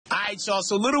right, y'all.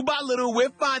 So little by little, we're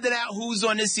finding out who's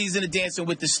on this season of Dancing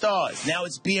with the Stars. Now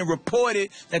it's being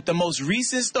reported that the most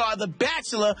recent star of The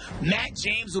Bachelor, Matt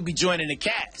James, will be joining the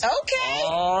cast. Okay. Oh,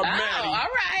 all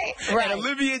right. And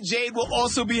Olivia Jade will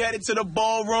also be headed to the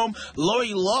ballroom.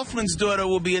 Lori Loughlin's daughter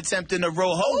will be attempting to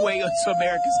roll her way into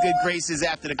America's good graces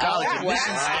after the college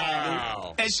admission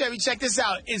scandal. And Sherri, check this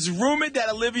out. It's rumored that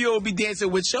Olivia will be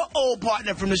dancing with your old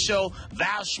partner from the show,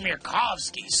 Val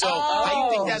Schmirkovsky. So how do you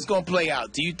think that's going to play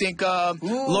out? Do you think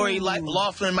Lori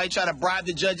Loughlin might try to bribe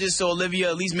the judges so Olivia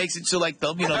at least makes it to like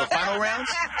the final rounds?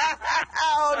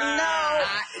 Oh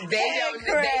no, they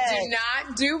do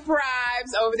not do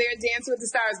bribes over there at Dancing with the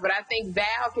Stars, but I think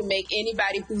Val can make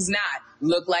anybody who's not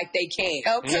look like they can.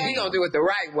 Okay. So we gonna do it the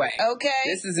right way. Okay.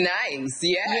 This is nice.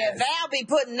 Yes. Yeah, Val be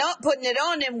putting it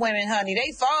on them women, honey.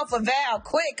 They fall for Val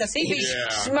quick because he be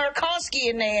Schmirkovsky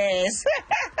in their ass.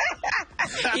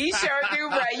 He sure do,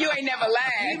 bro. You ain't never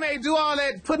lied. He may do all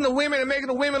that, putting the women and making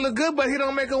the women look good, but he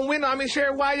don't make them win. I mean,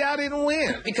 Sherri, why y'all didn't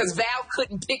win? Because Val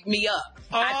couldn't pick me up.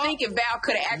 I think if Val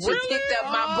could have actually picked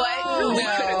up my butt, we could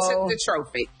have took the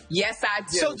trophy. Yes, I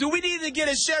do. So do we need to get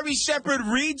a Sherri Shepherd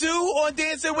redo on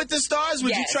Dancing with the Stars?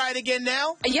 Would you try it again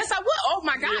now? Yes, I would. Oh,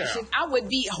 my gosh. Yeah. I would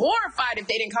be horrified if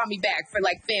they didn't call me back for,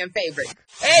 like, fan favorite.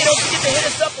 Hey, don't forget to hit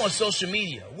us up on social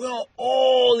media. We're on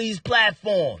all these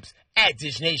platforms at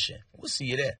Dish Nation. We'll see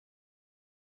you there.